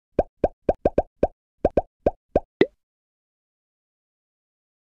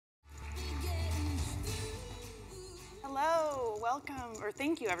welcome, or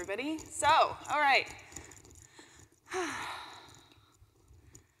thank you, everybody. So, all right.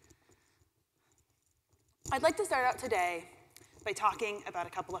 I'd like to start out today by talking about a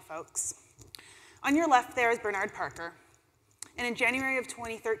couple of folks. On your left there is Bernard Parker, and in January of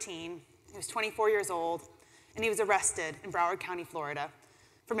 2013, he was 24 years old, and he was arrested in Broward County, Florida,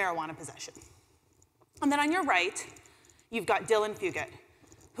 for marijuana possession. And then on your right, you've got Dylan Fugate,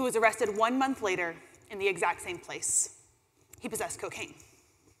 who was arrested 1 month later in the exact same place. He possessed cocaine.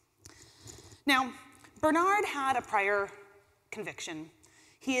 Now, Bernard had a prior conviction.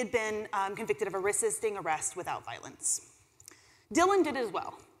 He had been convicted of resisting arrest without violence. Dylan did as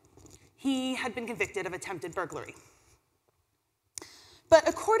well. He had been convicted of attempted burglary. But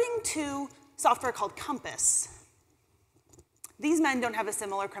according to software called Compass, these men don't have a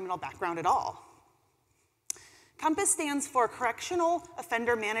similar criminal background at all. Compass stands for Correctional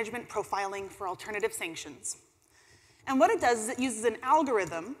Offender Management Profiling for Alternative Sanctions. And what it does is it uses an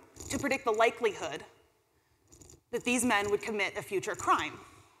algorithm to predict the likelihood that these men would commit a future crime.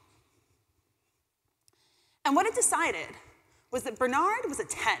 And what it decided was that Bernard was a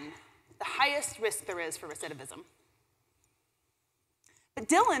 10, the highest risk there is for recidivism. But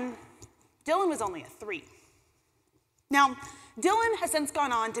Dylan was only a 3. Now, Dylan has since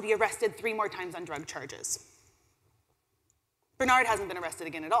gone on to be arrested 3 more times on drug charges. Bernard hasn't been arrested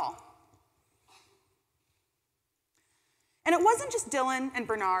again at all. And it wasn't just Dylan and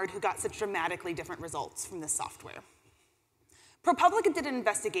Bernard who got such dramatically different results from this software. ProPublica did an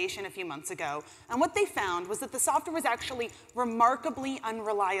investigation a few months ago, and what they found was that the software was actually remarkably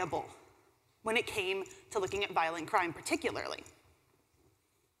unreliable when it came to looking at violent crime particularly.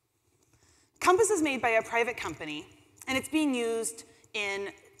 Compass is made by a private company, and it's being used in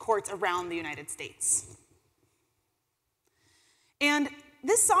courts around the United States. And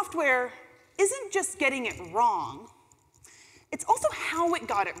this software isn't just getting it wrong, it's also how it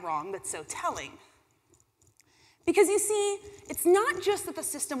got it wrong that's so telling. Because you see, it's not just that the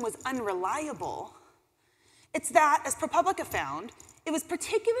system was unreliable, it's that, as ProPublica found, it was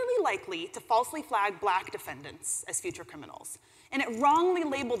particularly likely to falsely flag black defendants as future criminals, and it wrongly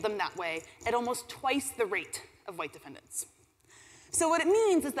labeled them that way at almost twice the rate of white defendants. So what it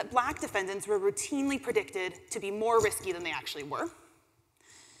means is that black defendants were routinely predicted to be more risky than they actually were,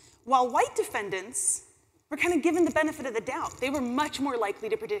 while white defendants were kind of given the benefit of the doubt. They were much more likely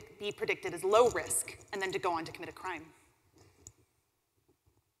to be predicted as low risk and then to go on to commit a crime.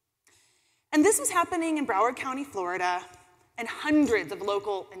 And this was happening in Broward County, Florida, and hundreds of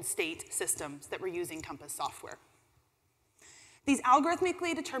local and state systems that were using Compass software. These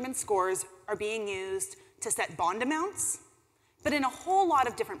algorithmically determined scores are being used to set bond amounts, but in a whole lot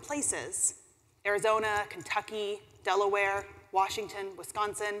of different places: Arizona, Kentucky, Delaware, Washington,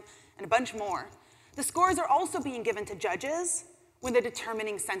 Wisconsin, and a bunch more. The scores are also being given to judges when they're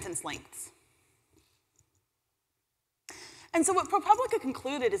determining sentence lengths. And so what ProPublica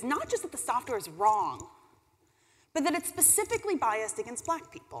concluded is not just that the software is wrong, but that it's specifically biased against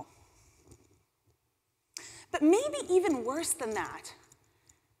black people. But maybe even worse than that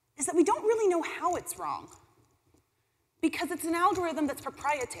is that we don't really know how it's wrong, because it's an algorithm that's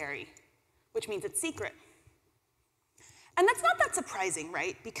proprietary, which means it's secret. And that's not that surprising,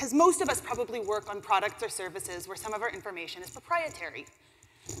 right? Because most of us probably work on products or services where some of our information is proprietary.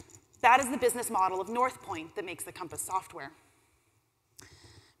 That is the business model of North Point that makes the Compass software.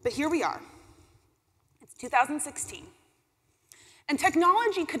 But here we are. It's 2016. And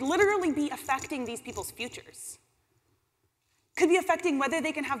technology could literally be affecting these people's futures. Could be affecting whether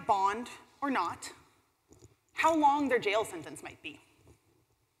they can have bond or not, how long their jail sentence might be.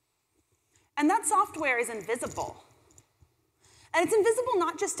 And that software is invisible. And it's invisible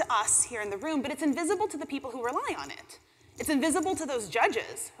not just to us here in the room, but it's invisible to the people who rely on it. It's invisible to those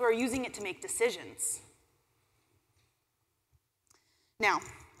judges who are using it to make decisions. Now,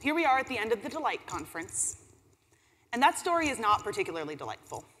 here we are at the end of the Delight Conference, and that story is not particularly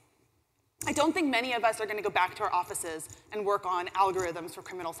delightful. I don't think many of us are going to go back to our offices and work on algorithms for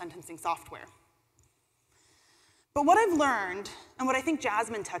criminal sentencing software. But what I've learned, and what I think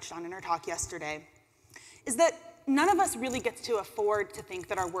Jasmine touched on in her talk yesterday, is that none of us really gets to afford to think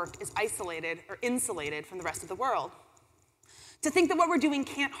that our work is isolated or insulated from the rest of the world. To think that what we're doing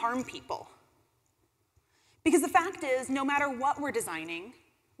can't harm people. Because the fact is, no matter what we're designing,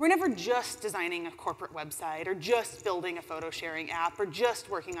 we're never just designing a corporate website or just building a photo sharing app or just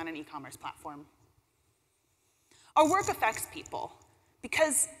working on an e-commerce platform. Our work affects people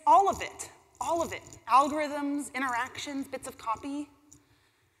because all of it, algorithms, interactions, bits of copy,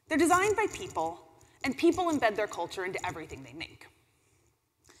 they're designed by people, and people embed their culture into everything they make.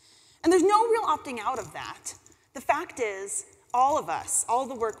 And there's no real opting out of that. The fact is, all of us, all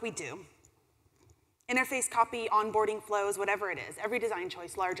the work we do, interface copy, onboarding flows, whatever it is, every design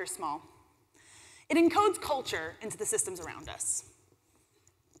choice, large or small, it encodes culture into the systems around us,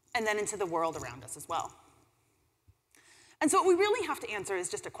 and then into the world around us as well. And so what we really have to answer is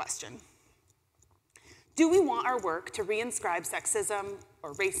just a question. Do we want our work to reinscribe sexism,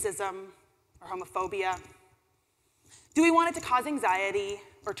 or racism, or homophobia? Do we want it to cause anxiety,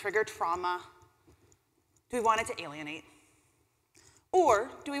 or trigger trauma? Do we want it to alienate?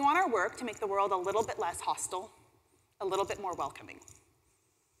 Or do we want our work to make the world a little bit less hostile, a little bit more welcoming?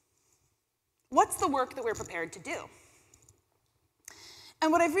 What's the work that we're prepared to do?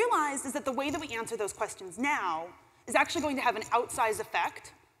 And what I've realized is that the way that we answer those questions now is actually going to have an outsized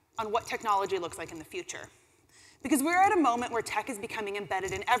effect on what technology looks like in the future. Because we're at a moment where tech is becoming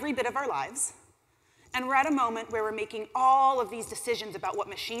embedded in every bit of our lives, and we're at a moment where we're making all of these decisions about what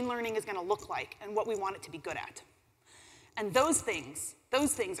machine learning is going to look like and what we want it to be good at. And those things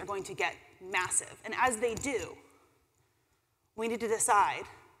are going to get massive. And as they do, we need to decide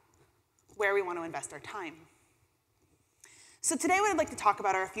where we want to invest our time. So today what I'd like to talk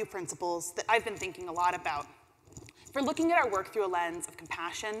about are a few principles that I've been thinking a lot about for looking at our work through a lens of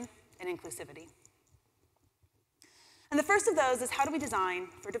compassion and inclusivity. And the first of those is, how do we design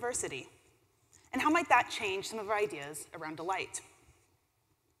for diversity? And how might that change some of our ideas around delight?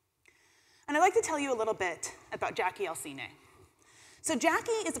 And I'd like to tell you a little bit about Jackie Alcine. So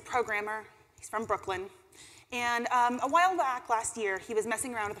Jackie is a programmer. He's from Brooklyn. And a while back, last year, he was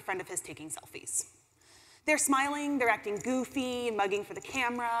messing around with a friend of his taking selfies. They're smiling, they're acting goofy, and mugging for the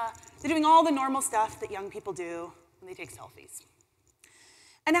camera. They're doing all the normal stuff that young people do when they take selfies.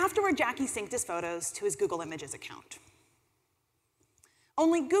 And afterward, Jackie synced his photos to his Google Images account.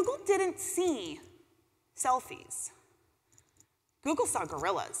 Only Google didn't see selfies. Google saw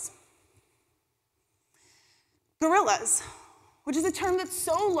gorillas. Gorillas, which is a term that's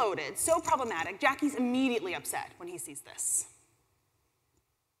so loaded, so problematic, Jackie's immediately upset when he sees this.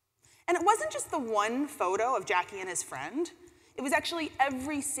 And it wasn't just the one photo of Jackie and his friend. It was actually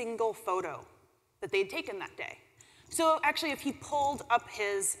every single photo that they'd taken that day. So actually, if he pulled up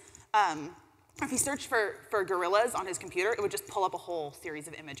his, if he searched for gorillas on his computer, it would just pull up a whole series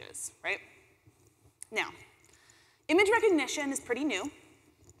of images, right? Now, image recognition is pretty new.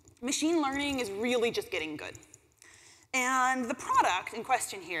 Machine learning is really just getting good. And the product in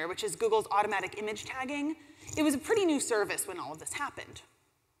question here, which is Google's automatic image tagging, it was a pretty new service when all of this happened.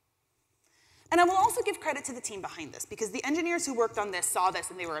 And I will also give credit to the team behind this, because the engineers who worked on this saw this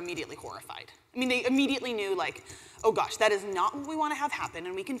and they were immediately horrified. I mean, they immediately knew, like, oh gosh, that is not what we want to have happen,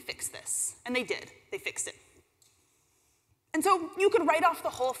 and we can fix this. And they did. They fixed it. And so you could write off the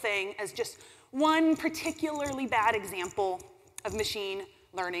whole thing as just one particularly bad example of machine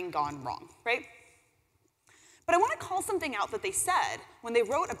learning gone wrong, right? But I want to call something out that they said when they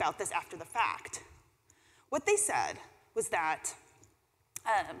wrote about this after the fact. What they said was that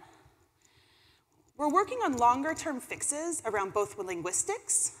we're working on longer-term fixes around both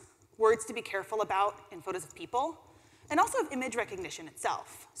linguistics, words to be careful about in photos of people, and also of image recognition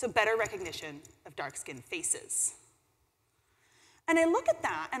itself, so better recognition of dark-skinned faces. And I look at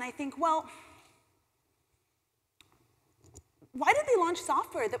that and I think, well, why did they launch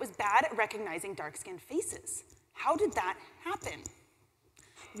software that was bad at recognizing dark-skinned faces? How did that happen?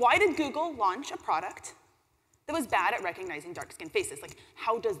 Why did Google launch a product that was bad at recognizing dark-skinned faces? Like,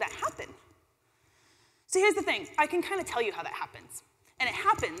 how does that happen? So here's the thing. I can kind of tell you how that happens. And it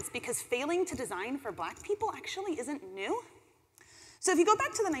happens because failing to design for black people actually isn't new. So if you go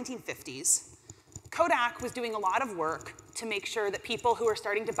back to the 1950s, Kodak was doing a lot of work to make sure that people who were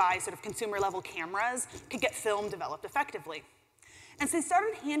starting to buy sort of consumer-level cameras could get film developed effectively. And so they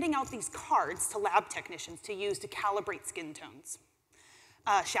started handing out these cards to lab technicians to use to calibrate skin tones,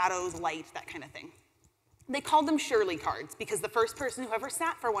 shadows, light, that kind of thing. They called them Shirley cards because the first person who ever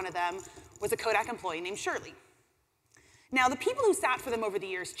sat for one of them was a Kodak employee named Shirley. Now, the people who sat for them over the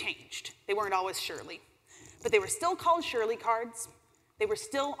years changed. They weren't always Shirley. But they were still called Shirley cards, they were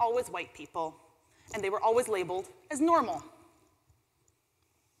still always white people, and they were always labeled as normal.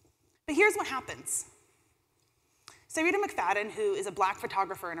 But here's what happens. Sarita McFadden, who is a black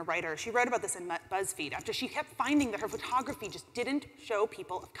photographer and a writer, she wrote about this in BuzzFeed after she kept finding that her photography just didn't show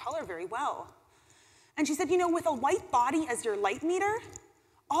people of color very well. And she said, you know, with a white body as your light meter,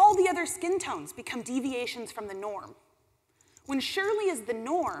 all the other skin tones become deviations from the norm. When Shirley is the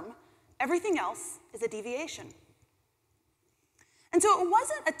norm, everything else is a deviation. And so it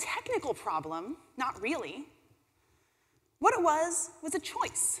wasn't a technical problem, not really. What it was a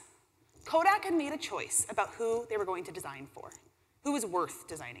choice. Kodak had made a choice about who they were going to design for, who was worth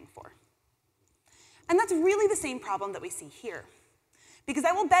designing for. And that's really the same problem that we see here. Because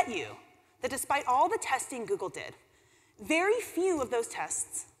I will bet you that despite all the testing Google did, very few of those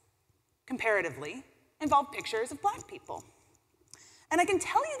tests, comparatively, involved pictures of black people. And I can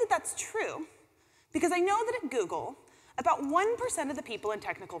tell you that that's true because I know that at Google, about 1% of the people in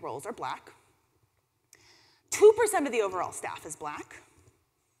technical roles are black, 2% of the overall staff is black,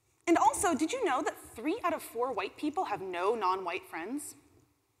 and also, did you know that 3 out of 4 white people have no non-white friends?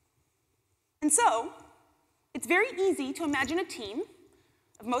 And so, it's very easy to imagine a team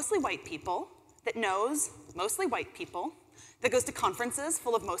of mostly white people that knows mostly white people, that goes to conferences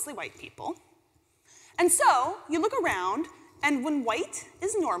full of mostly white people. And so, you look around, and when white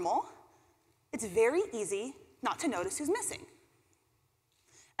is normal, it's very easy not to notice who's missing.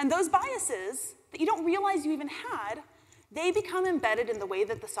 And those biases that you don't realize you even had, they become embedded in the way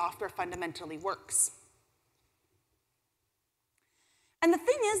that the software fundamentally works. And the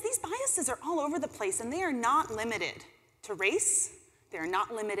thing is, these biases are all over the place, and they are not limited to race. They are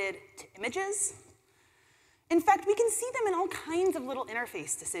not limited to images. In fact, we can see them in all kinds of little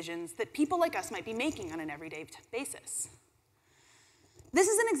interface decisions that people like us might be making on an everyday basis. This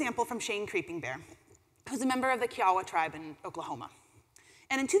is an example from Shane Creeping Bear, who's a member of the Kiowa tribe in Oklahoma.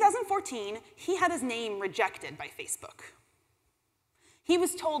 And in 2014, he had his name rejected by Facebook. He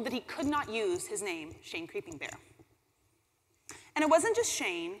was told that he could not use his name, Shane Creeping Bear. And it wasn't just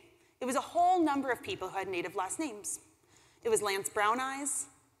Shane, it was a whole number of people who had native last names. It was Lance Brown Eyes,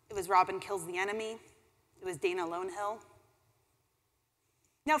 it was Robin Kills the Enemy, it was Dana Lonehill.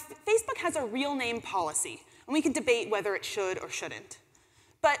 Now, Facebook has a real name policy, and we could debate whether it should or shouldn't.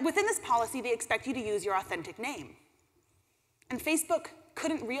 But within this policy, they expect you to use your authentic name. And Facebook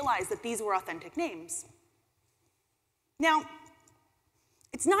couldn't realize that these were authentic names. Now,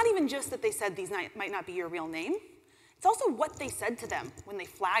 it's not even just that they said these might not be your real name. It's also what they said to them when they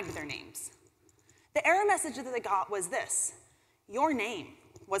flagged their names. The error message that they got was this: your name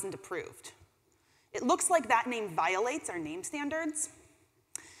wasn't approved. It looks like that name violates our name standards.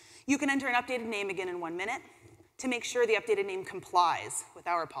 You can enter an updated name again in 1 minute to make sure the updated name complies with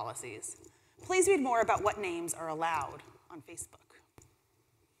our policies. Please read more about what names are allowed on Facebook.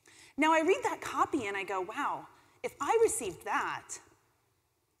 Now, I read that copy and I go, wow, if I received that,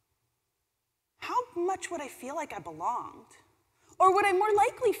 how much would I feel like I belonged? Or would I more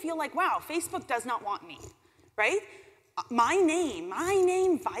likely feel like, wow, Facebook does not want me, right? My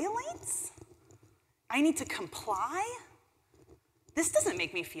name violates? I need to comply? This doesn't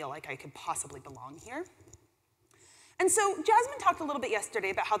make me feel like I could possibly belong here. And so Jasmine talked a little bit yesterday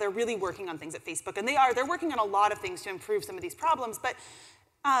about how they're really working on things at Facebook, and they're working on a lot of things to improve some of these problems, but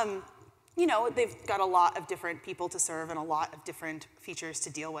you know, they've got a lot of different people to serve and a lot of different features to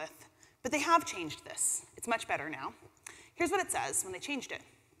deal with. But they have changed this. It's much better now. Here's what it says when they changed it.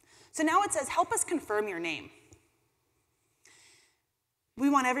 So now it says, help us confirm your name.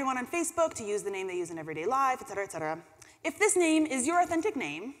 We want everyone on Facebook to use the name they use in everyday life, et cetera, et cetera. If this name is your authentic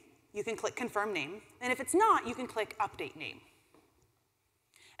name, you can click confirm name. And if it's not, you can click update name.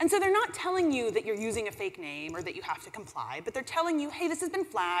 And so they're not telling you that you're using a fake name or that you have to comply, but they're telling you, hey, this has been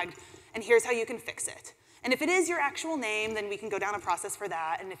flagged, and here's how you can fix it. And if it is your actual name, then we can go down a process for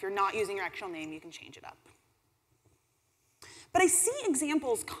that. And if you're not using your actual name, you can change it up. But I see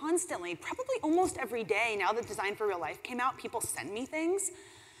examples constantly, probably almost every day now that Design for Real Life came out, people send me things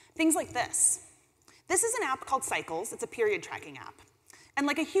like this. This is an app called Cycles. It's a period tracking app. And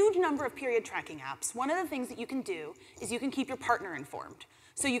like a huge number of period tracking apps, one of the things that you can do is you can keep your partner informed.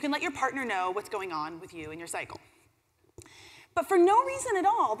 So you can let your partner know what's going on with you and your cycle. But for no reason at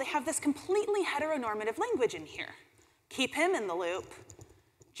all, they have this completely heteronormative language in here. Keep him in the loop,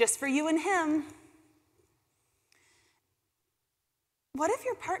 just for you and him. What if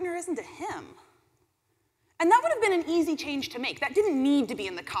your partner isn't a him? And that would have been an easy change to make. That didn't need to be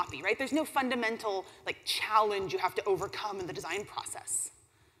in the copy, right? There's no fundamental challenge you have to overcome in the design process.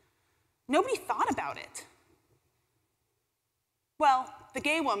 Nobody thought about it. Well, the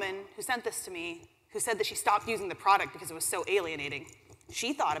gay woman who sent this to me, who said that she stopped using the product because it was so alienating,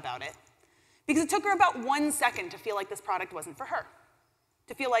 she thought about it. Because it took her about 1 second to feel like this product wasn't for her.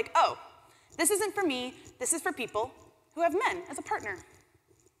 To feel like, oh, this isn't for me, this is for people who have men as a partner.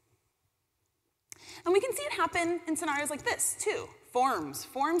 And we can see it happen in scenarios like this, too. Forms.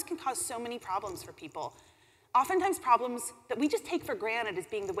 Forms can cause so many problems for people. Oftentimes problems that we just take for granted as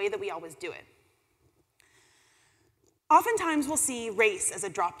being the way that we always do it. Oftentimes we'll see race as a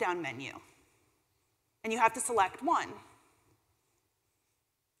drop-down menu, and you have to select one.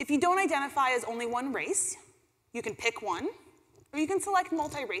 If you don't identify as only one race, you can pick one, or you can select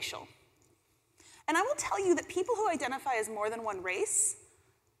multiracial. And I will tell you that people who identify as more than one race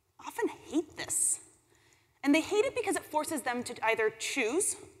often hate this. And they hate it because it forces them to either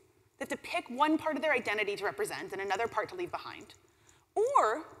choose, they have to pick one part of their identity to represent and another part to leave behind,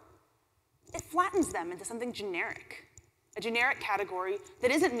 or it flattens them into something generic, a generic category that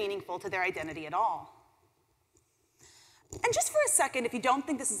isn't meaningful to their identity at all. And just for a second, if you don't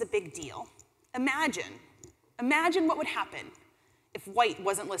think this is a big deal, imagine what would happen if white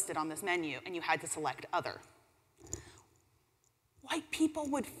wasn't listed on this menu and you had to select other. White people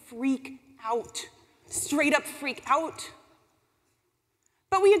would freak out, straight up freak out.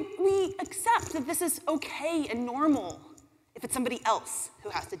 But we accept that this is okay and normal if it's somebody else who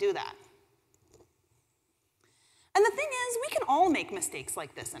has to do that. And the thing is, we can all make mistakes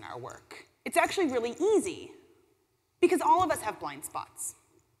like this in our work. It's actually really easy, because all of us have blind spots.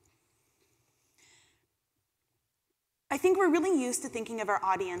 I think we're really used to thinking of our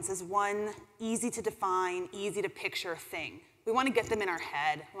audience as one easy to define, easy to picture thing. We want to get them in our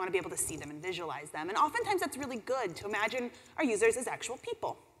head. We want to be able to see them and visualize them. And oftentimes that's really good to imagine our users as actual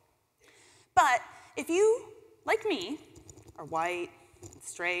people. But if you, like me, are white,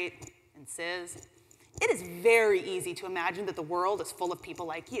 straight, and cis, it is very easy to imagine that the world is full of people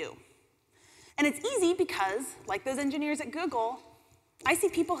like you. And it's easy because, like those engineers at Google, I see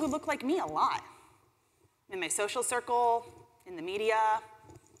people who look like me a lot. In my social circle, in the media,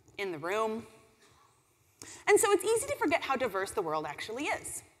 in the room. And so it's easy to forget how diverse the world actually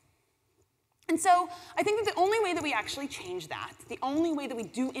is. And so I think that the only way that we actually change that, the only way that we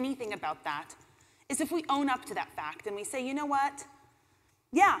do anything about that, is if we own up to that fact and we say, you know what?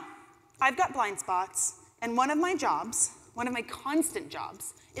 Yeah, I've got blind spots, and one of my jobs, one of my constant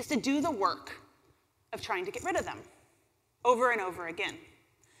jobs, is to do the work of trying to get rid of them over and over again.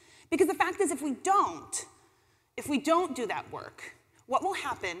 Because the fact is, if we don't do that work, what will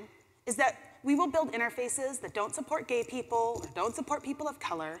happen is that we will build interfaces that don't support gay people or don't support people of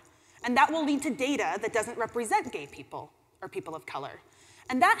color, and that will lead to data that doesn't represent gay people or people of color.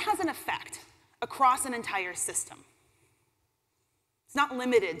 And that has an effect across an entire system. It's not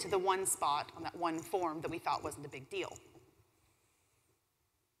limited to the one spot on that one form that we thought wasn't a big deal.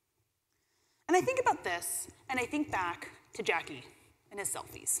 And I think about this, and I think back to Jackie and his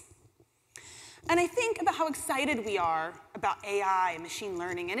selfies. And I think about how excited we are about AI and machine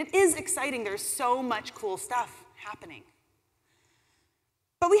learning, and it is exciting. There's so much cool stuff happening.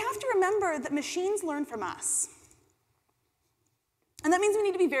 But we have to remember that machines learn from us. And that means we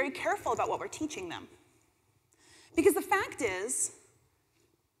need to be very careful about what we're teaching them. Because the fact is,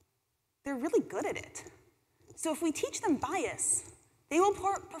 they're really good at it. So if we teach them bias, they will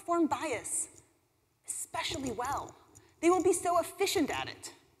perform bias especially well. They will be so efficient at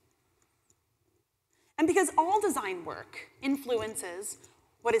it. And because all design work influences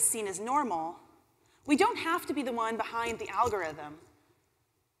what is seen as normal, we don't have to be the one behind the algorithm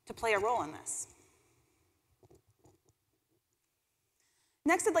to play a role in this.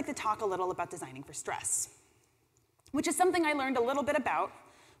 Next, I'd like to talk a little about designing for stress, which is something I learned a little bit about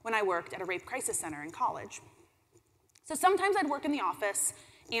when I worked at a rape crisis center in college. So sometimes I'd work in the office,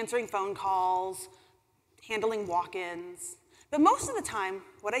 answering phone calls, handling walk-ins, but most of the time,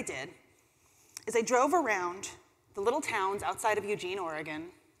 what I did is I drove around the little towns outside of Eugene, Oregon,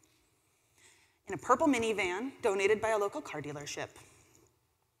 in a purple minivan donated by a local car dealership.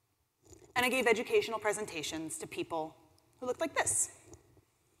 And I gave educational presentations to people who looked like this.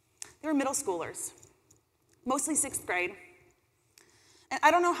 They were middle schoolers, mostly 6th grade. And I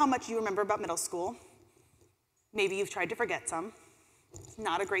don't know how much you remember about middle school. Maybe you've tried to forget some. It's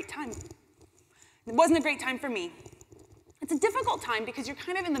not a great time. It wasn't a great time for me. It's a difficult time because you're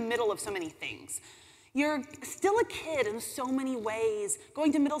kind of in the middle of so many things. You're still a kid in so many ways.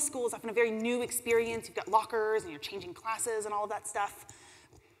 Going to middle school is often a very new experience. You've got lockers and you're changing classes and all of that stuff.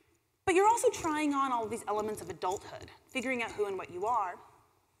 But you're also trying on all of these elements of adulthood, figuring out who and what you are.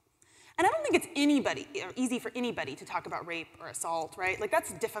 And I don't think it's easy for anybody to talk about rape or assault, right? Like,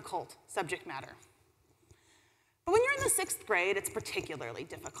 that's difficult subject matter. But when you're in the 6th grade, it's particularly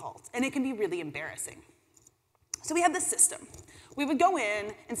difficult, and it can be really embarrassing. So we had this system. We would go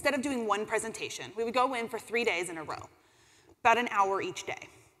in, instead of doing one presentation, we would go in for 3 days in a row, about an hour each day,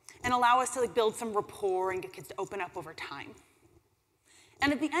 and allow us to build some rapport and get kids to open up over time.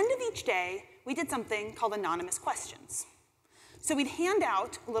 And at the end of each day, we did something called anonymous questions. So we'd hand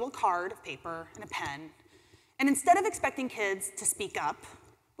out a little card of paper and a pen, and instead of expecting kids to speak up,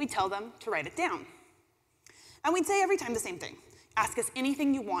 we'd tell them to write it down. And we'd say every time the same thing. Ask us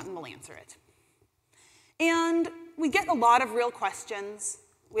anything you want and we'll answer it. And we'd get a lot of real questions.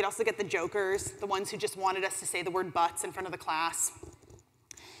 We'd also get the jokers, the ones who just wanted us to say the word butts in front of the class.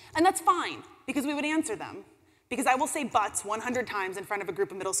 And that's fine, because we would answer them. because I will say butts 100 times in front of a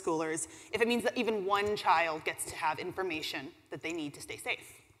group of middle schoolers if it means that even one child gets to have information that they need to stay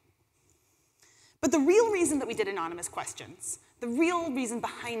safe. But the real reason that we did anonymous questions, the real reason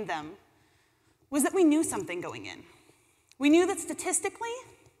behind them, was that we knew something going in. We knew that statistically,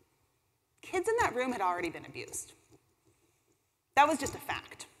 kids in that room had already been abused. That was just a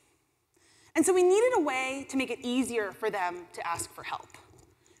fact. And so we needed a way to make it easier for them to ask for help.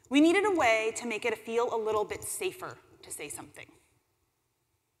 We needed a way to make it feel a little bit safer to say something.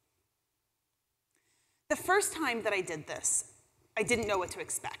 The first time that I did this, I didn't know what to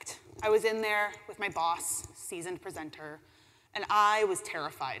expect. I was in there with my boss, seasoned presenter, and I was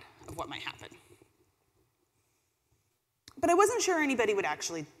terrified of what might happen. But I wasn't sure anybody would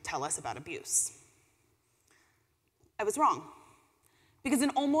actually tell us about abuse. I was wrong. Because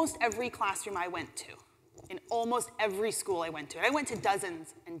in almost every classroom I went to, in almost every school I went to, and I went to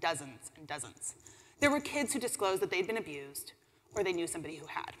dozens and dozens and dozens, there were kids who disclosed that they'd been abused or they knew somebody who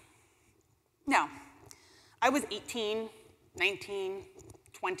had. Now, I was 18, 19,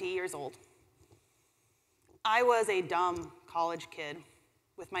 20 years old. I was a dumb college kid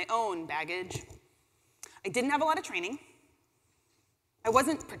with my own baggage. I didn't have a lot of training. I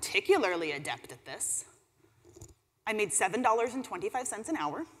wasn't particularly adept at this. I made $7.25 an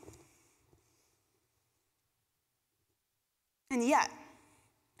hour. And yet,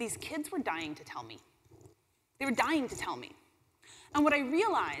 these kids were dying to tell me. They were dying to tell me. And what I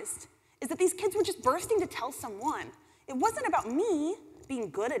realized is that these kids were just bursting to tell someone. It wasn't about me being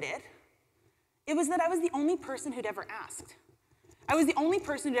good at it. It was that I was the only person who'd ever asked. I was the only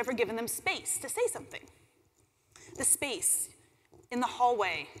person who'd ever given them space to say something. The space in the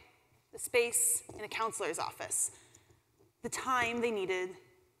hallway, the space in a counselor's office, the time they needed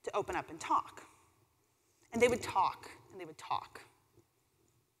to open up and talk. And they would talk, and they would talk.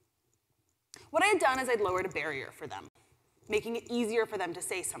 What I had done is I'd lowered a barrier for them, making it easier for them to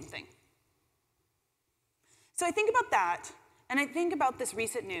say something. So I think about that, and I think about this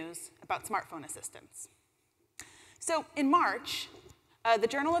recent news about smartphone assistants. So in March, the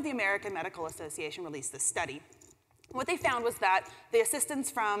Journal of the American Medical Association released this study. What they found was that the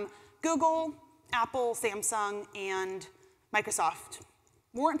assistants from Google, Apple, Samsung, and Microsoft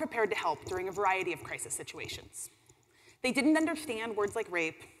weren't prepared to help during a variety of crisis situations. They didn't understand words like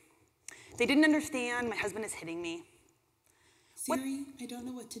rape. They didn't understand my husband is hitting me. Siri, I don't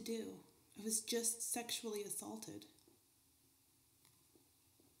know what to do. I was just sexually assaulted.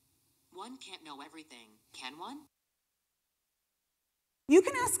 One can't know everything, can one? You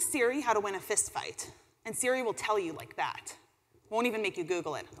can ask Siri how to win a fist fight, and Siri will tell you like that. Won't even make you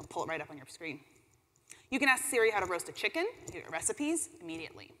Google it. It'll pull it right up on your screen. You can ask Siri how to roast a chicken, you get recipes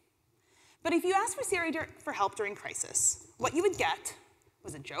immediately. But if you ask for Siri for help during crisis, what you would get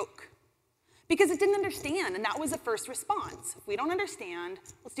was a joke. Because it didn't understand, and that was the first response. If we don't understand,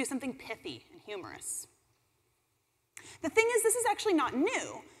 let's do something pithy and humorous. The thing is, this is actually not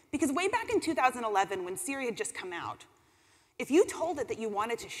new, because way back in 2011, when Siri had just come out, if you told it that you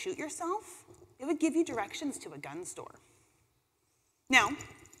wanted to shoot yourself, it would give you directions to a gun store. Now,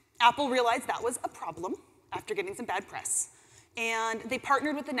 Apple realized that was a problem after getting some bad press, and they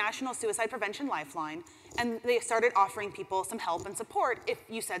partnered with the National Suicide Prevention Lifeline, and they started offering people some help and support if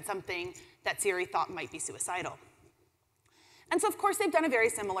you said something that Siri thought might be suicidal. And so, of course, they've done a very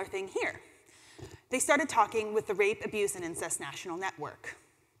similar thing here. They started talking with the Rape, Abuse, and Incest National Network.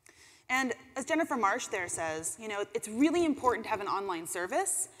 And as Jennifer Marsh there says, it's really important to have an online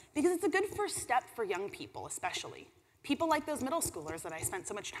service because it's a good first step for young people, especially. People like those middle schoolers that I spent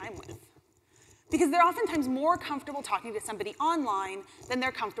so much time with. Because they're oftentimes more comfortable talking to somebody online than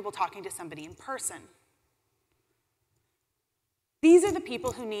they're comfortable talking to somebody in person. These are the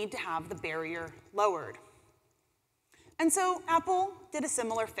people who need to have the barrier lowered. And so Apple did a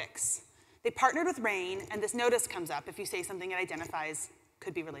similar fix. They partnered with RAINN, and this notice comes up if you say something it identifies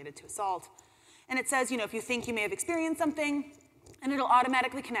could be related to assault. And it says, if you think you may have experienced something, and it'll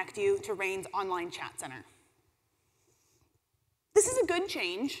automatically connect you to RAINN's online chat center. This is a good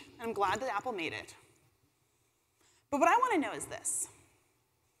change, and I'm glad that Apple made it. But what I want to know is this.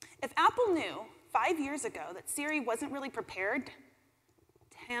 If Apple knew 5 years ago that Siri wasn't really prepared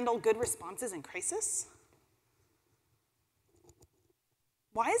to handle good responses in crisis,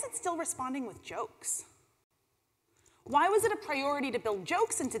 why is it still responding with jokes? Why was it a priority to build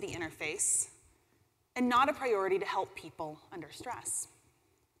jokes into the interface and not a priority to help people under stress?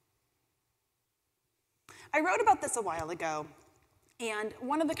 I wrote about this a while ago, and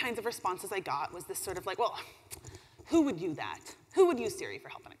one of the kinds of responses I got was this sort of like, well, who would do that? Who would use Siri for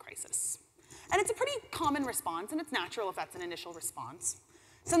help in a crisis? And it's a pretty common response, and it's natural if that's an initial response.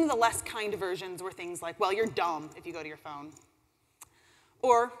 Some of the less kind versions were things like, well, you're dumb if you go to your phone.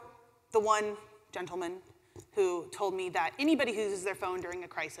 Or the one gentleman who told me that anybody who uses their phone during a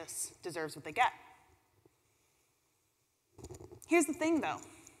crisis deserves what they get. Here's the thing, though.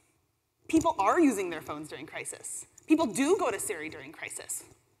 People are using their phones during crisis. People do go to Siri during crisis.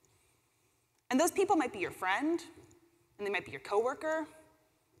 And those people might be your friend, and they might be your coworker,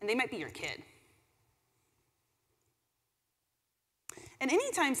 and they might be your kid. And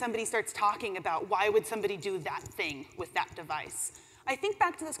anytime somebody starts talking about why would somebody do that thing with that device, I think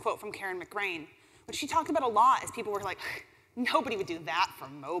back to this quote from Karen McGrain, which she talked about a lot as people were like, nobody would do that for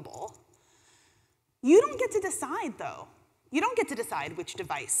mobile. You don't get to decide, though. You don't get to decide which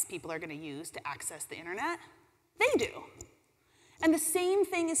device people are going to use to access the internet. They do. And the same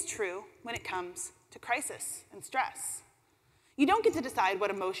thing is true when it comes to crisis and stress. You don't get to decide what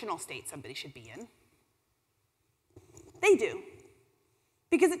emotional state somebody should be in. They do.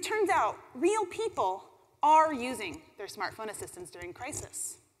 Because it turns out real people are using their smartphone assistants during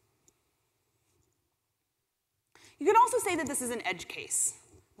crisis. You could also say that this is an edge case.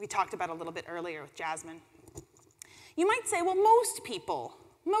 We talked about a little bit earlier with Jasmine. You might say, well, most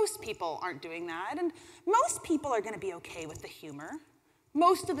people aren't doing that, and most people are going to be okay with the humor.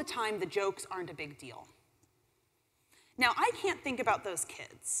 Most of the time, the jokes aren't a big deal. Now, I can't think about those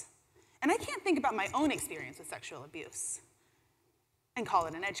kids, and I can't think about my own experience with sexual abuse and call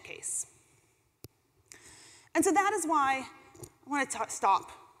it an edge case. And so that is why I want to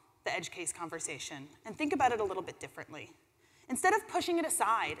stop the edge case conversation and think about it a little bit differently. Instead of pushing it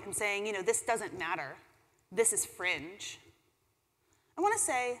aside and saying, this doesn't matter, this is fringe, I want to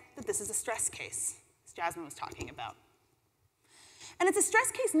say that this is a stress case, as Jasmine was talking about. And it's a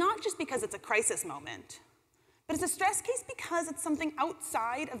stress case not just because it's a crisis moment, but it's a stress case because it's something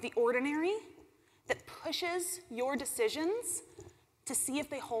outside of the ordinary that pushes your decisions to see if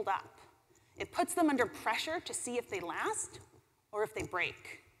they hold up. It puts them under pressure to see if they last or if they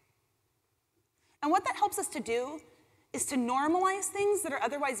break. And what that helps us to do is to normalize things that are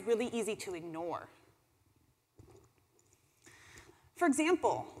otherwise really easy to ignore. For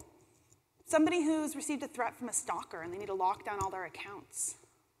example, somebody who's received a threat from a stalker and they need to lock down all their accounts.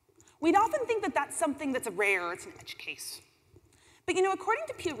 We'd often think that that's something that's rare, it's an edge case. But according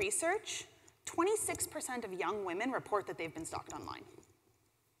to Pew Research, 26% of young women report that they've been stalked online.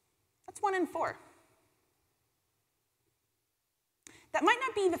 That's 1 in 4. That might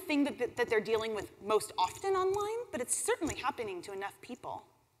not be the thing that they're dealing with most often online, but it's certainly happening to enough people.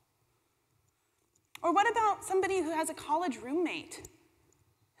 Or what about somebody who has a college roommate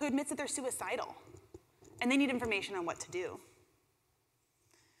who admits that they're suicidal and they need information on what to do?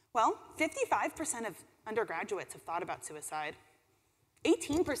 Well, 55% of undergraduates have thought about suicide.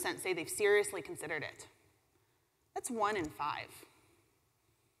 18% say they've seriously considered it. That's 1 in 5.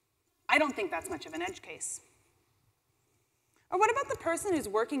 I don't think that's much of an edge case. Or what about the person who's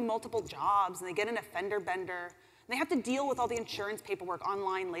working multiple jobs and they get an offender bender and they have to deal with all the insurance paperwork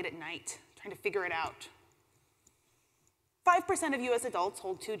online late at night, trying to figure it out? 5% of US adults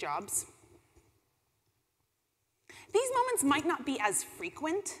hold 2 jobs. These moments might not be as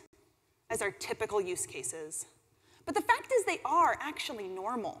frequent as our typical use cases, but the fact is they are actually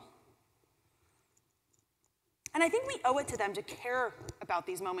normal. And I think we owe it to them to care about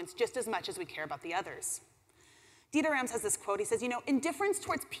these moments just as much as we care about the others. Dieter Rams has this quote. He says, indifference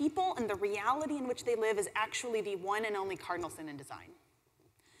towards people and the reality in which they live is actually the one and only cardinal sin in design.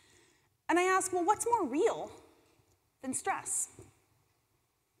 And I ask, well, what's more real than stress?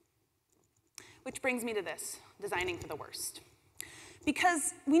 Which brings me to this, designing for the worst.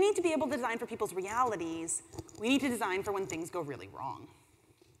 Because we need to be able to design for people's realities, we need to design for when things go really wrong.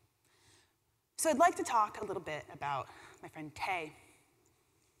 So I'd like to talk a little bit about my friend Tay.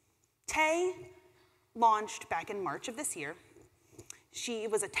 Tay launched back in March of this year. She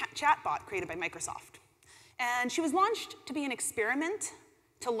was a chatbot created by Microsoft. And she was launched to be an experiment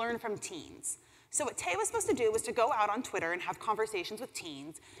to learn from teens. So what Tay was supposed to do was to go out on Twitter and have conversations with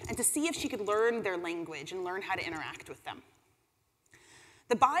teens and to see if she could learn their language and learn how to interact with them.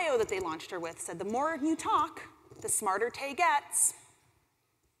 The bio that they launched her with said, the more you talk, the smarter Tay gets.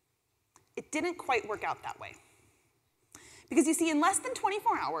 It didn't quite work out that way. Because you see, in less than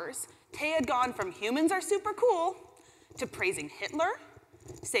 24 hours, Tay had gone from humans are super cool to praising Hitler,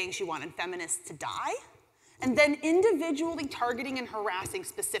 saying she wanted feminists to die, and then individually targeting and harassing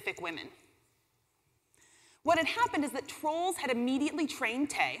specific women. What had happened is that trolls had immediately trained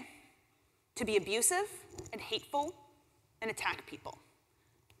Tay to be abusive and hateful and attack people.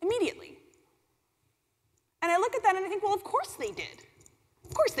 Immediately. And I look at that and I think, well, of course they did.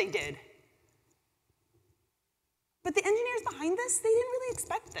 Of course they did. But the engineers behind this, they didn't really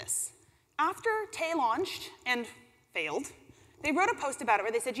expect this. After Tay launched and failed, they wrote a post about it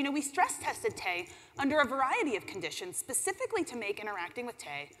where they said, we stress tested Tay under a variety of conditions, specifically to make interacting with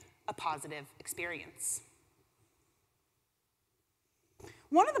Tay a positive experience.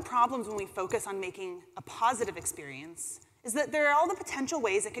 One of the problems when we focus on making a positive experience is that there are all the potential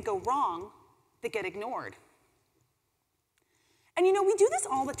ways it could go wrong that get ignored. And we do this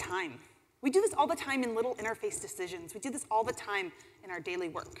all the time. We do this all the time in little interface decisions. We do this all the time in our daily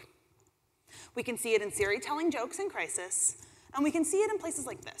work. We can see it in Siri telling jokes in Crisis, and we can see it in places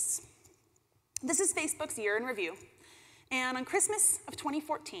like this. This is Facebook's year in review. And on Christmas of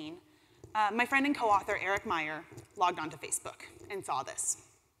 2014, my friend and co-author Eric Meyer logged onto Facebook and saw this.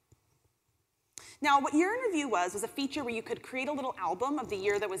 Now, what Year in Review was a feature where you could create a little album of the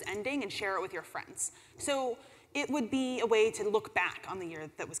year that was ending and share it with your friends. So it would be a way to look back on the year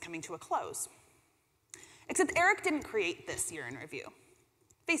that was coming to a close. Except Eric didn't create this Year in Review.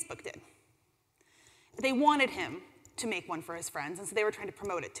 Facebook did. They wanted him to make one for his friends, and so they were trying to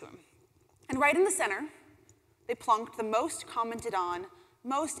promote it to him. And right in the center, they plunked the most commented on,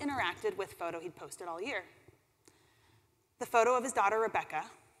 most interacted with photo he'd posted all year. The photo of his daughter, Rebecca,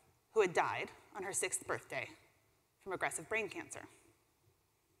 who had died on her 6th birthday from aggressive brain cancer.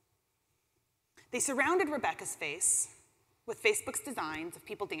 They surrounded Rebecca's face with Facebook's designs of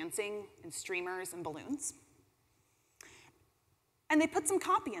people dancing and streamers and balloons. And they put some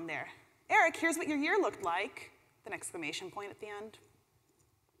copy in there. Eric, here's what your year looked like, with an exclamation point at the end.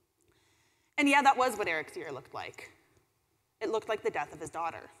 And yeah, that was what Eric's year looked like. It looked like the death of his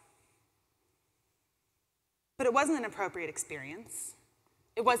daughter. But it wasn't an appropriate experience.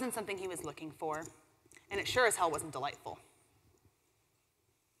 It wasn't something he was looking for, and it sure as hell wasn't delightful.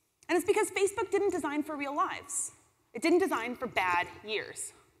 And it's because Facebook didn't design for real lives. It didn't design for bad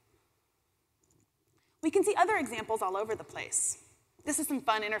years. We can see other examples all over the place. This is some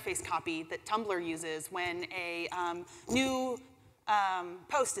fun interface copy that Tumblr uses when a new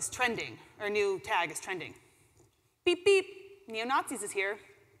post is trending, or a new tag is trending. Beep, beep, neo-Nazis is here.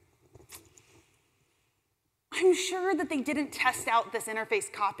 I'm sure that they didn't test out this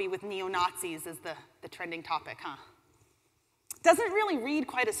interface copy with neo-Nazis as the trending topic, huh? Doesn't really read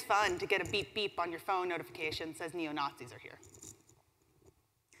quite as fun to get a beep beep on your phone notification that says neo-Nazis are here.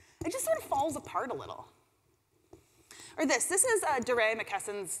 It just sort of falls apart a little. Or this is DeRay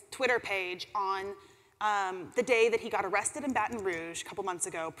McKesson's Twitter page on the day that he got arrested in Baton Rouge a couple months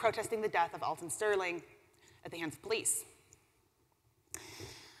ago, protesting the death of Alton Sterling at the hands of police.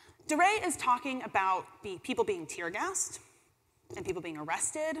 DeRay is talking about people being tear gassed and people being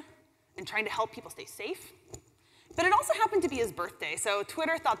arrested and trying to help people stay safe. But it also happened to be his birthday, so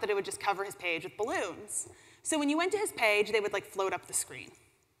Twitter thought that it would just cover his page with balloons. So when you went to his page, they would float up the screen.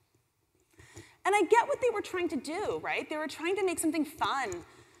 And I get what they were trying to do, right? They were trying to make something fun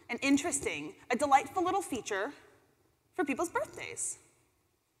and interesting, a delightful little feature for people's birthdays.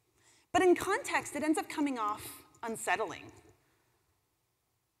 But in context, it ends up coming off unsettling.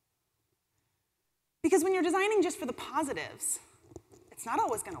 Because when you're designing just for the positives, it's not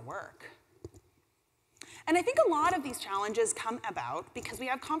always going to work. And I think a lot of these challenges come about because we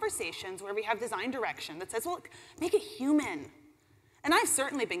have conversations where we have design direction that says, well, make it human. And I've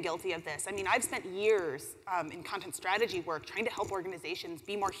certainly been guilty of this. I mean, I've spent years in content strategy work trying to help organizations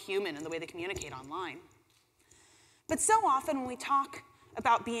be more human in the way they communicate online. But so often when we talk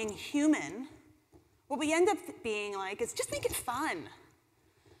about being human, what we end up being like is just make it fun.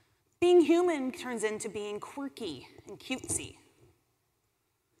 Being human turns into being quirky and cutesy.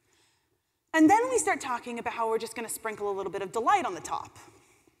 And then we start talking about how we're just going to sprinkle a little bit of delight on the top.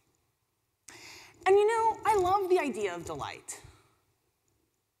 And I love the idea of delight.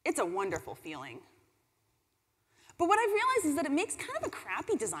 It's a wonderful feeling. But what I've realized is that it makes kind of a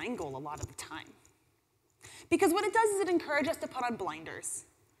crappy design goal a lot of the time. Because what it does is it encourages us to put on blinders,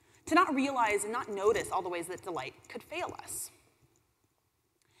 to not realize and not notice all the ways that delight could fail us.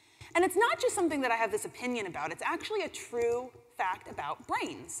 And it's not just something that I have this opinion about, it's actually a true fact about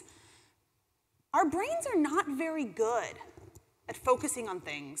brains. Our brains are not very good at focusing on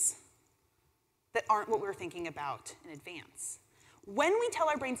things that aren't what we're thinking about in advance. When we tell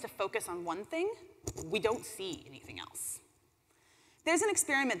our brains to focus on one thing, we don't see anything else. There's an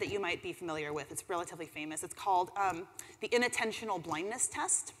experiment that you might be familiar with. It's relatively famous. It's called the inattentional blindness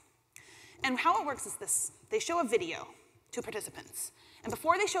test. And how it works is this. They show a video to participants. And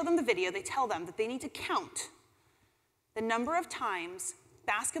before they show them the video, they tell them that they need to count the number of times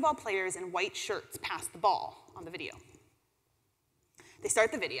basketball players in white shirts pass the ball on the video. They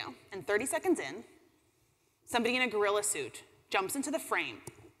start the video, and 30 seconds in, somebody in a gorilla suit jumps into the frame,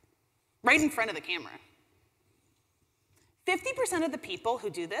 right in front of the camera. 50% of the people who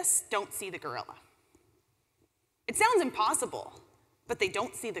do this don't see the gorilla. It sounds impossible, but they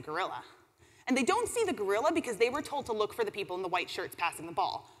don't see the gorilla. And they don't see the gorilla because they were told to look for the people in the white shirts passing the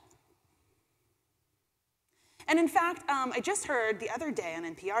ball. And in fact, I just heard the other day on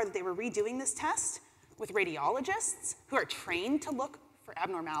NPR that they were redoing this test with radiologists who are trained to look for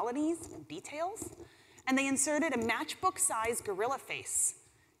abnormalities and details, and they inserted a matchbook-sized gorilla face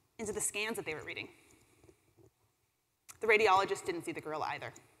into the scans that they were reading. The radiologist didn't see the gorilla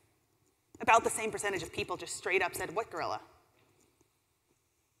either. About the same percentage of people just straight up said, "What gorilla?"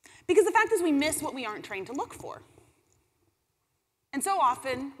 Because the fact is we miss what we aren't trained to look for. And so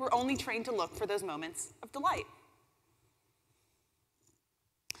often, we're only trained to look for those moments of delight.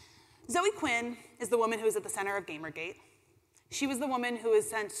 Zoe Quinn is the woman who is at the center of Gamergate. She was the woman who has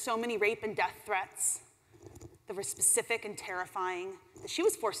sent so many rape and death threats that were specific and terrifying that she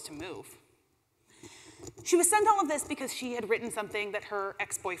was forced to move. She was sent all of this because she had written something that her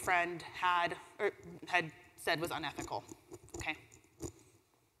ex-boyfriend had said was unethical. Okay.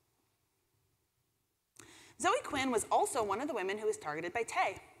 Zoe Quinn was also one of the women who was targeted by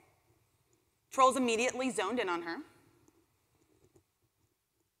Tay. Trolls immediately zoned in on her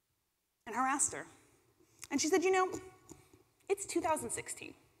and harassed her. And she said, you know, it's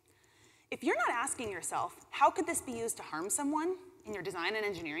 2016. If you're not asking yourself, how could this be used to harm someone in your design and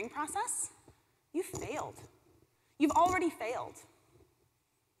engineering process, you've failed. You've already failed.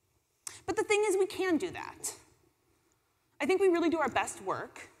 But the thing is, we can do that. I think we really do our best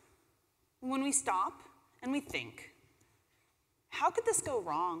work when we stop and we think, how could this go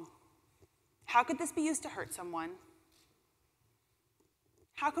wrong? How could this be used to hurt someone?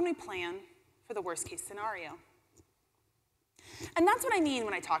 How can we plan for the worst case scenario? And that's what I mean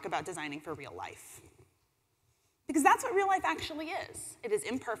when I talk about designing for real life. Because that's what real life actually is. It is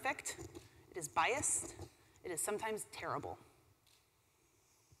imperfect, it is biased, it is sometimes terrible.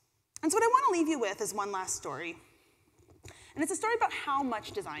 And so what I want to leave you with is one last story. And it's a story about how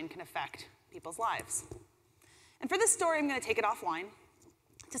much design can affect people's lives. And for this story, I'm going to take it offline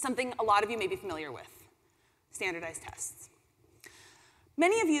to something a lot of you may be familiar with, standardized tests.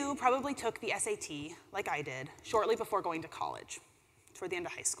 Many of you probably took the SAT, like I did, shortly before going to college, toward the end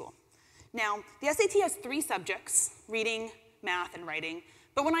of high school. Now, the SAT has 3 subjects, reading, math, and writing,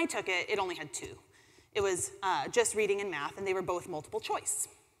 but when I took it, it only had 2. It was just reading and math, and they were both multiple choice.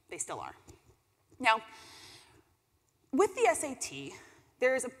 They still are. Now, with the SAT,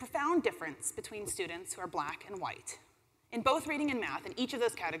 there is a profound difference between students who are black and white. In both reading and math, in each of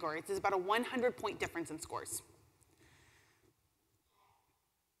those categories, there's about a 100-point difference in scores.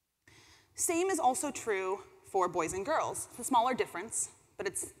 Same is also true for boys and girls. It's a smaller difference, but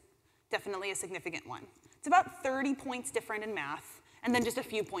it's definitely a significant one. It's about 30 points different in math, and then just a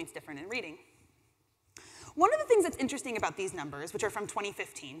few points different in reading. One of the things that's interesting about these numbers, which are from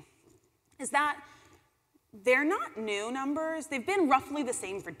 2015, is that they're not new numbers. They've been roughly the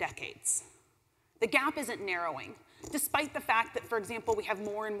same for decades. The gap isn't narrowing, despite the fact that, for example, we have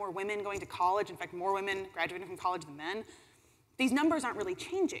more and more women going to college, in fact, more women graduating from college than men. These numbers aren't really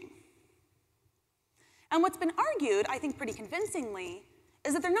changing. And what's been argued, I think pretty convincingly,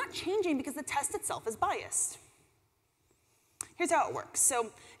 is that they're not changing because the test itself is biased. Here's how it works.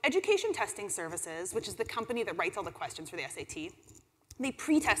 So Education Testing Services, which is the company that writes all the questions for the SAT, they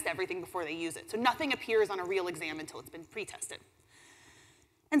pre-test everything before they use it. So nothing appears on a real exam until it's been pre-tested.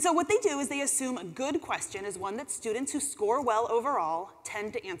 And so what they do is they assume a good question is one that students who score well overall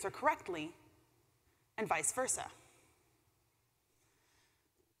tend to answer correctly, and vice versa.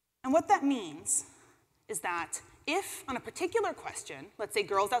 And what that means is that if on a particular question, let's say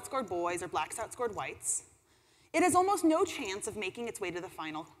girls outscored boys or blacks outscored whites, it has almost no chance of making its way to the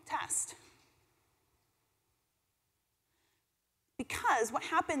final test. Because what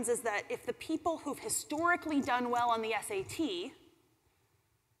happens is that if the people who've historically done well on the SAT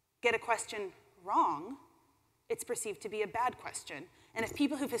get a question wrong, it's perceived to be a bad question. And if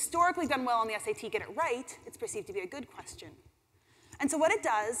people who've historically done well on the SAT get it right, it's perceived to be a good question. And so what it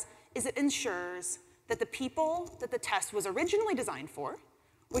does is it ensures that the people that the test was originally designed for,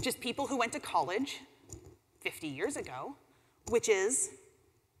 which is people who went to college 50 years ago, which is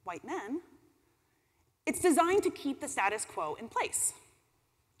white men, it's designed to keep the status quo in place,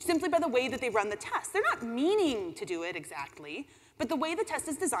 simply by the way that they run the test. They're not meaning to do it exactly, but the way the test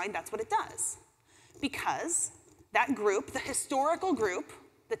is designed, that's what it does. Because that group, the historical group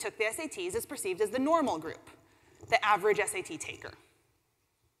that took the SATs, is perceived as the normal group, the average SAT taker.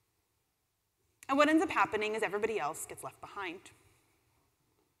 And what ends up happening is everybody else gets left behind.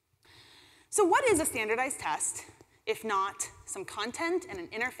 So what is a standardized test, if not some content and an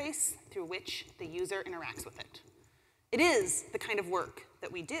interface through which the user interacts with it? It is the kind of work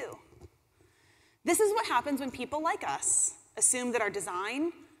that we do. This is what happens when people like us assume that our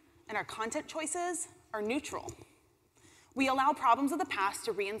design and our content choices are neutral. We allow problems of the past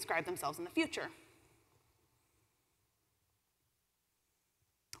to reinscribe themselves in the future.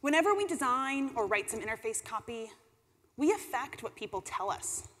 Whenever we design or write some interface copy, we affect what people tell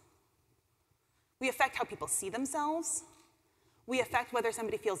us. We affect how people see themselves. We affect whether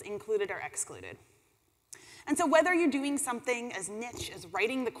somebody feels included or excluded. And so whether you're doing something as niche as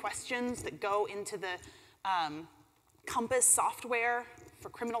writing the questions that go into the Compass software for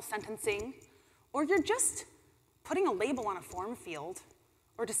criminal sentencing, or you're just putting a label on a form field,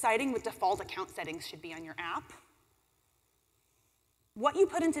 or deciding what default account settings should be on your app, what you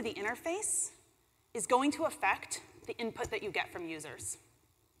put into the interface is going to affect the input that you get from users.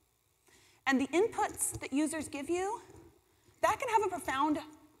 And the inputs that users give you, that can have a profound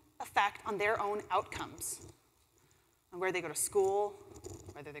effect on their own outcomes, on where they go to school,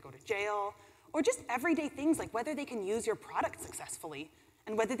 whether they go to jail, or just everyday things like whether they can use your product successfully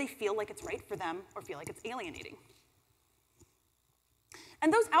and whether they feel like it's right for them or feel like it's alienating.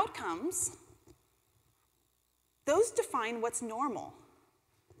 And those outcomes, those define what's normal.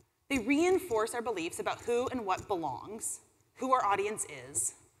 They reinforce our beliefs about who and what belongs, who our audience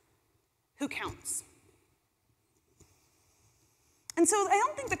is, who counts. And so I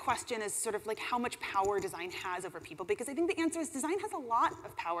don't think the question is sort of like how much power design has over people, because I think the answer is design has a lot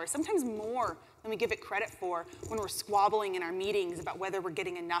of power, sometimes more than we give it credit for when we're squabbling in our meetings about whether we're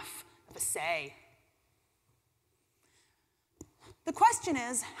getting enough of a say. The question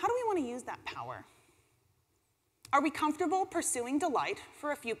is, how do we want to use that power? Are we comfortable pursuing delight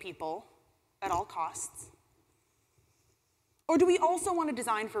for a few people at all costs? Or do we also want to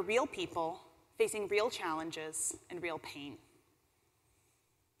design for real people facing real challenges and real pain?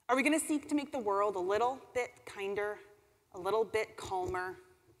 Are we going to seek to make the world a little bit kinder, a little bit calmer,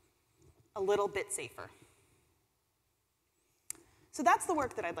 a little bit safer? So that's the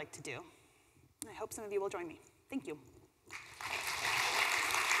work that I'd like to do. I hope some of you will join me. Thank you.